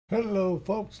Hello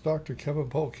folks, Dr. Kevin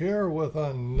Polk here with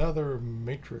another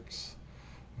Matrix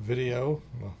video.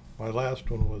 Well, my last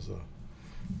one was a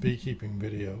beekeeping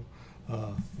video.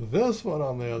 This one,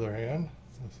 on the other hand,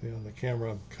 let's see on the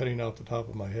camera, I'm cutting out the top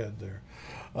of my head there,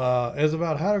 is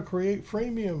about how to create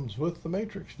freemiums with the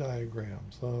matrix diagram.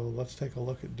 So let's take a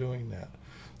look at doing that.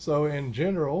 So in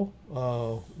general,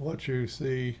 what you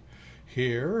see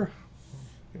here,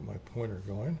 get my pointer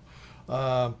going,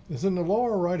 is in the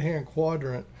lower right hand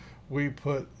quadrant we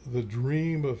put the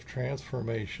dream of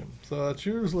transformation. So it's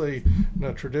usually in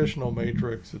a traditional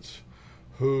matrix, it's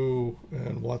who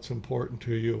and what's important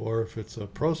to you, or if it's a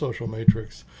pro-social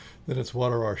matrix, then it's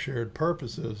what are our shared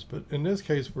purposes. But in this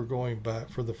case, we're going back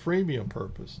for the freemium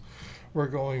purpose. We're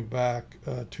going back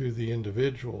to the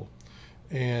individual.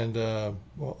 And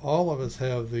well, all of us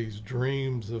have these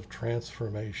dreams of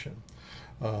transformation.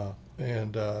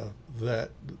 That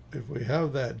if we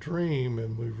have that dream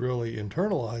and we've really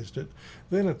internalized it,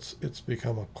 then it's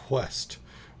become a quest.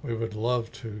 We would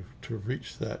love to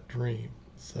reach that dream.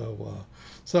 So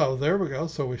there we go.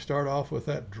 So we start off with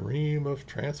that dream of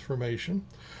transformation,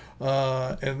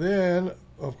 and then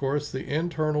of course the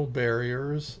internal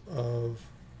barriers of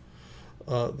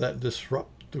that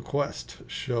disrupt the quest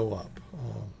show up.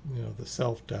 The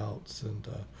self-doubts and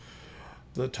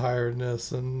the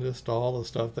tiredness and just all the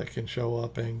stuff that can show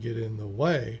up and get in the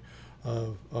way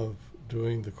of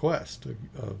doing the quest,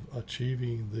 of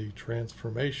achieving the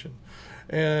transformation.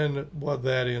 And what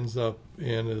that ends up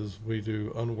in is we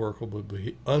do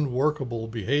unworkable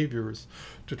behaviors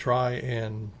to try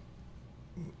and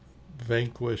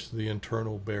vanquish the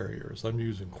internal barriers. I'm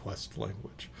using quest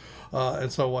language. And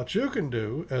so what you can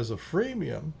do as a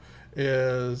freemium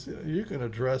is you can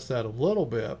address that a little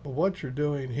bit, but what you're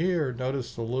doing here,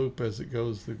 notice the loop as it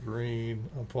goes the green.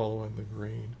 I'm following the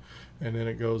green, and then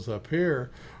it goes up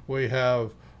here. We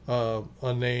have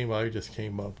a name I just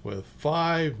came up with: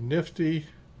 5 nifty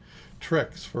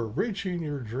tricks for reaching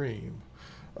your dream.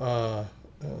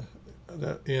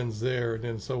 That ends there. And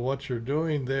then so what you're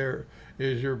doing there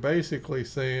is you're basically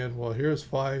saying, well, here's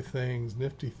 5 things,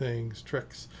 nifty things,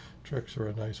 tricks. Tricks are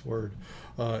a nice word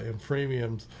in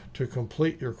freemiums to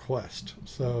complete your quest.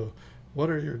 So what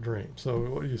are your dreams? So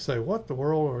what do you say, what the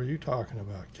world are you talking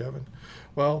about, Kevin?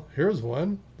 Well, here's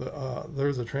one.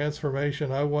 There's a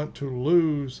transformation. I want to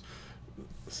lose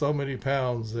so many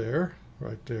pounds there,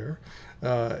 right there,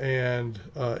 and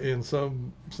in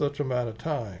such amount of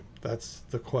time. That's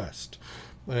the quest.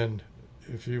 And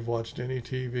if you've watched any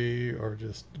TV or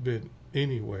just been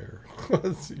anywhere,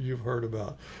 you've heard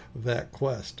about that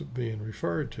quest being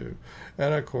referred to.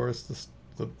 And of course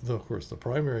the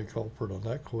primary culprit on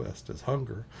that quest is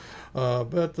hunger,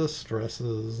 but the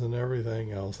stresses and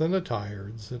everything else, and the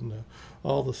tireds, and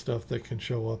all the stuff that can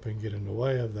show up and get in the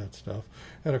way of that stuff.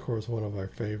 And of course, one of our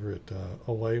favorite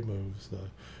away moves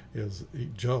is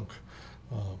eat junk.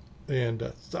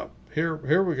 So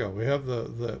here we go. We have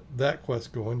that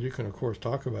quest going. You can of course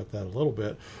talk about that a little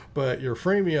bit, but your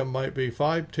freemium might be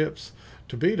 5 tips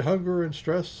to beat hunger and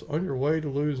stress on your way to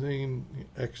losing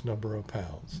X number of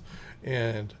pounds.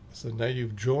 And so now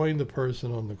you've joined the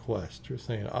person on the quest. You're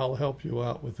saying, I'll help you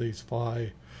out with these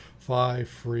five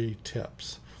free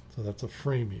tips. So that's a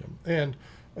freemium. And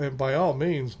by all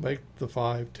means, make the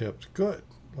 5 tips good.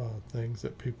 Things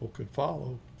that people could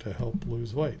follow to help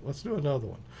lose weight. Let's do another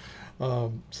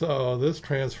one. So this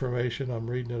transformation, I'm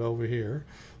reading it over here,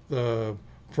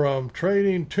 from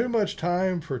trading too much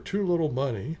time for too little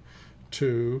money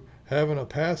to having a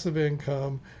passive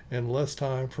income and less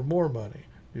time for more money.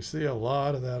 You see a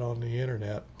lot of that on the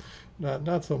internet,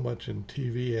 not so much in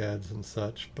TV ads and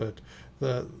such, but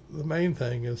the main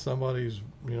thing is somebody's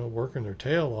working their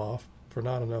tail off for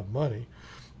not enough money.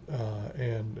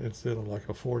 And it's in like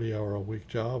a 40-hour-a-week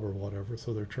job or whatever,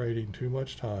 so they're trading too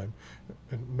much time,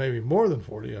 and maybe more than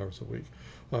 40 hours a week,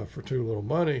 for too little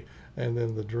money. And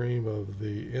then the dream of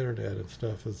the internet and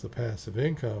stuff is the passive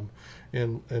income,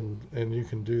 and you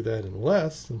can do that in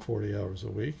less than 40 hours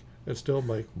a week and still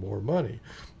make more money.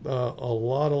 A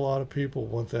lot of people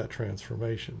want that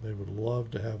transformation. They would love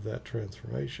to have that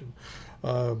transformation.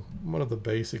 One of the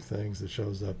basic things that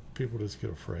shows up, people just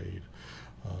get afraid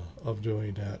of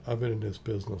doing that. I've been in this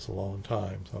business a long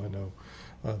time, so I know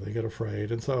they get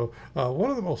afraid. And so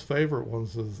one of the most favorite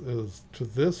ones is to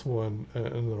this one, and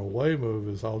an away move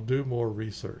is I'll do more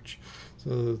research.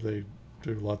 So they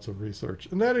do lots of research,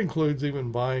 and that includes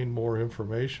even buying more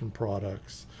information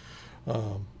products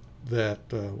that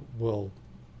will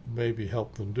maybe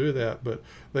help them do that. But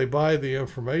they buy the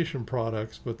information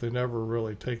products, but they never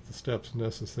really take the steps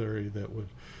necessary that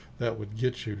would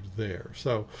get you there.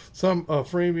 So some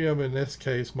freemium in this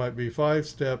case might be 5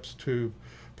 steps to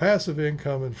passive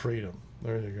income and freedom.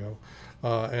 There you go.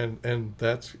 And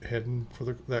that's heading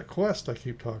for that quest I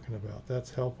keep talking about.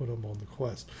 That's helping them on the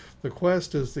quest. The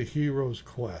quest is the hero's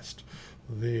quest.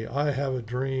 I have a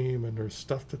dream, and there's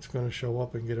stuff that's going to show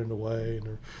up and get in the way, and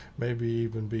there maybe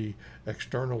even be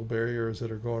external barriers that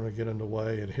are going to get in the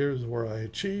way, and here's where I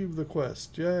achieve the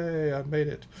quest. Yay, I made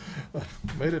it.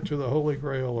 Made it to the Holy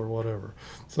Grail or whatever.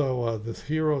 So this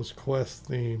hero's quest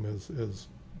theme is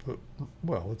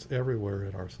well, it's everywhere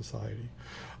in our society.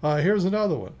 Here's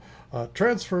another one.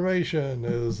 Transformation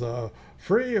is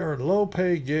free or low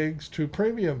pay gigs to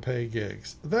premium pay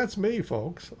gigs. That's me,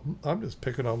 folks. I'm just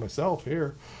picking on myself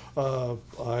here.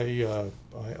 I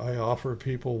offer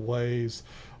people ways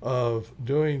of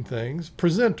doing things.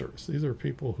 Presenters. These are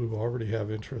people who already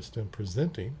have interest in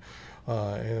presenting.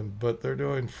 But they're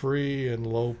doing free and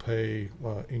low pay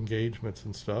engagements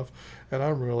and stuff, and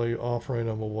I'm really offering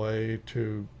them a way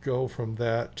to go from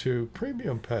that to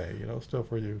premium pay,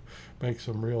 stuff where you make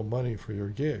some real money for your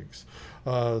gigs.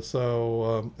 There's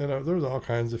all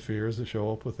kinds of fears that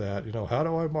show up with that. How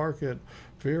do I market?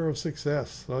 Fear of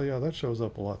success. Oh yeah, that shows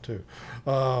up a lot too.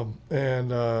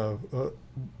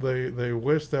 They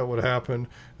wish that would happen,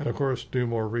 and of course do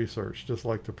more research, just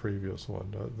like the previous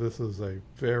one. This is a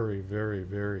very, very,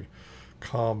 very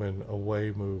common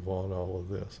away move on all of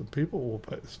this, and people will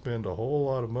spend a whole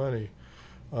lot of money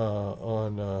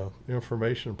on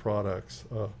information products,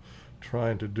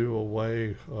 trying to do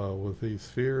away with these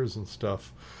fears and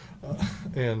stuff,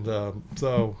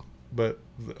 but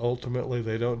ultimately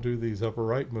they don't do these upper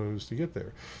right moves to get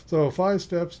there. So 5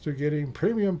 steps to getting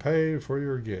premium pay for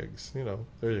your gigs.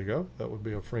 There you go. That would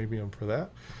be a freemium for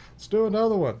that. Let's do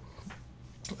another one.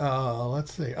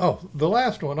 Let's see. Oh, the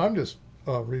last one, I'm just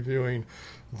reviewing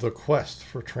the quest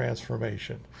for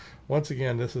transformation. Once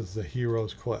again, this is the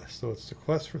hero's quest. So it's the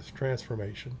quest for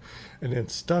transformation. And then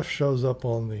stuff shows up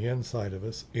on the inside of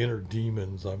us, inner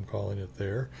demons, I'm calling it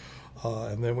there.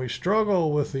 And then we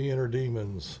struggle with the inner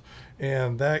demons.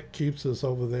 And that keeps us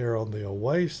over there on the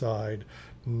away side,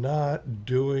 not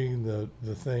doing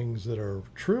the things that are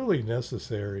truly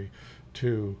necessary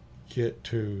to get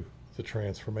to the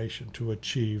transformation, to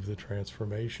achieve the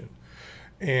transformation.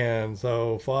 And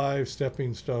so 5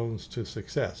 stepping stones to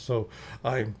success. So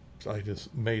I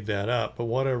just made that up, but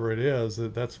whatever it is,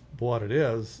 that's what it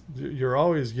is. You're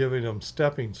always giving them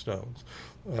stepping stones.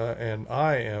 And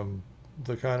I am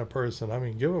the kind of person,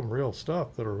 give them real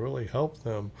stuff that'll really help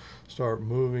them start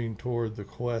moving toward the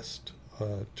quest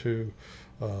to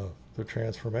the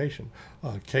transformation.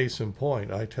 Case in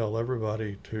point, I tell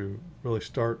everybody to really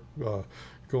start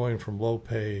going from low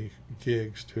pay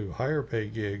gigs to higher pay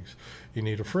gigs. You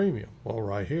need a freemium. Well,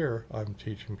 right here, I'm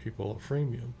teaching people a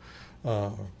freemium.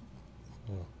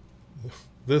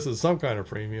 This is some kind of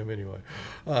premium anyway.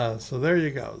 So there you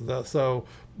go. So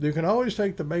you can always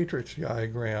take the matrix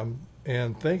diagram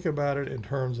and think about it in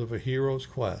terms of a hero's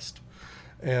quest,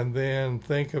 and then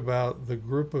think about the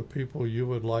group of people you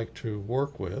would like to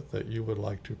work with, that you would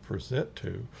like to present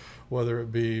to, whether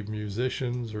it be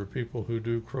musicians or people who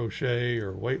do crochet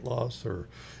or weight loss or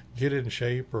get in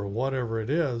shape or whatever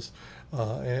it is,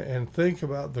 and think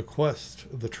about the quest,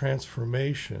 the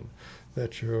transformation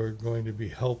that you're going to be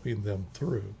helping them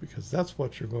through, because that's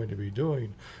what you're going to be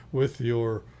doing with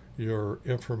your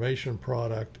information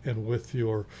product, and with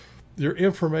your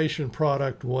information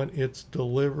product when it's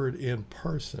delivered in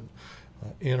person,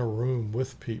 in a room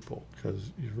with people,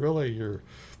 because you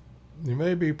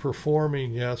may be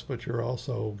performing, yes, but you're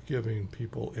also giving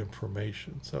people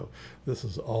information. So this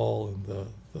is all in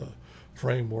the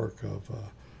framework of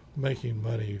making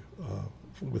money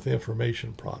with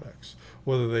information products,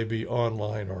 whether they be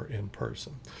online or in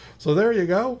person. So there you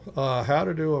go. How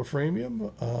to do a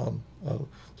freemium.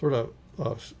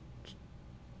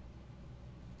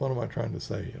 What am I trying to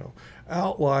say?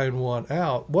 Outline one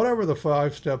out. Whatever the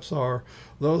 5 steps are,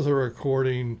 those are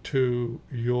according to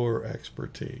your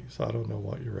expertise. I don't know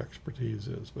what your expertise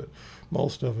is, but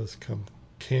most of us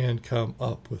can come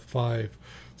up with 5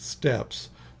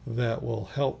 steps that will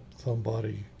help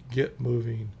somebody get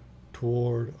moving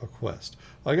toward a quest.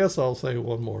 I guess I'll say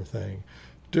one more thing.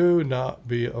 Do not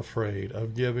be afraid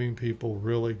of giving people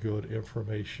really good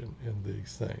information in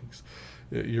these things.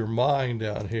 Your mind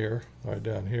down here, right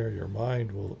down here, your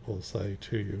mind will say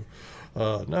to you,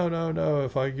 no,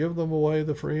 if I give them away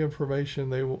the free information,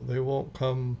 they won't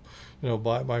come,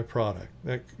 buy my product.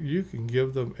 You can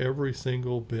give them every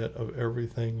single bit of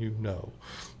everything you know.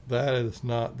 That is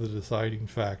not the deciding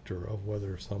factor of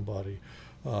whether somebody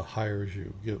hires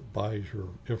you, buys your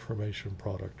information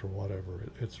product or whatever.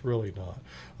 It's really not.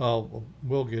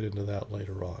 We'll get into that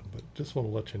later on, but just want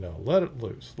to let you know. Let it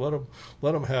loose. Let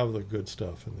them have the good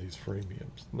stuff in these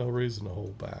freemiums. No reason to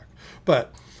hold back.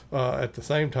 But at the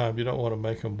same time, you don't want to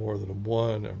make them more than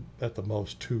one, or at the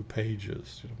most 2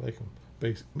 pages. Make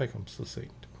them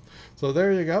succinct. So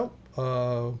there you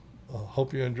go.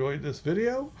 Hope you enjoyed this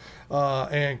video,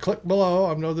 and click below.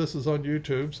 I know this is on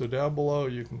YouTube, so down below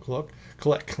you can click.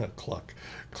 You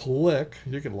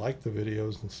can like the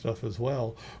videos and stuff as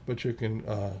well, but you can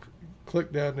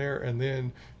click down there, and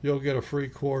then you'll get a free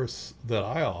course that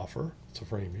I offer. It's a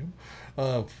freemium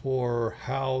for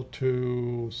how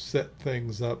to set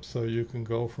things up so you can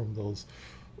go from those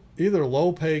either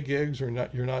low pay gigs, or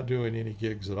you're not doing any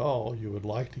gigs at all. You would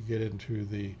like to get into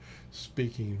the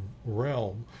speaking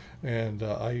realm, and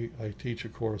I teach a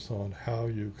course on how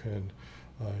you can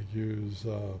use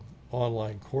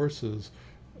online courses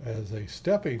as a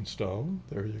stepping stone,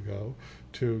 there you go,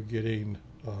 to getting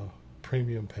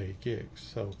premium pay gigs.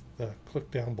 So click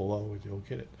down below and you'll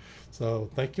get it. So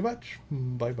thank you much.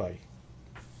 Bye bye.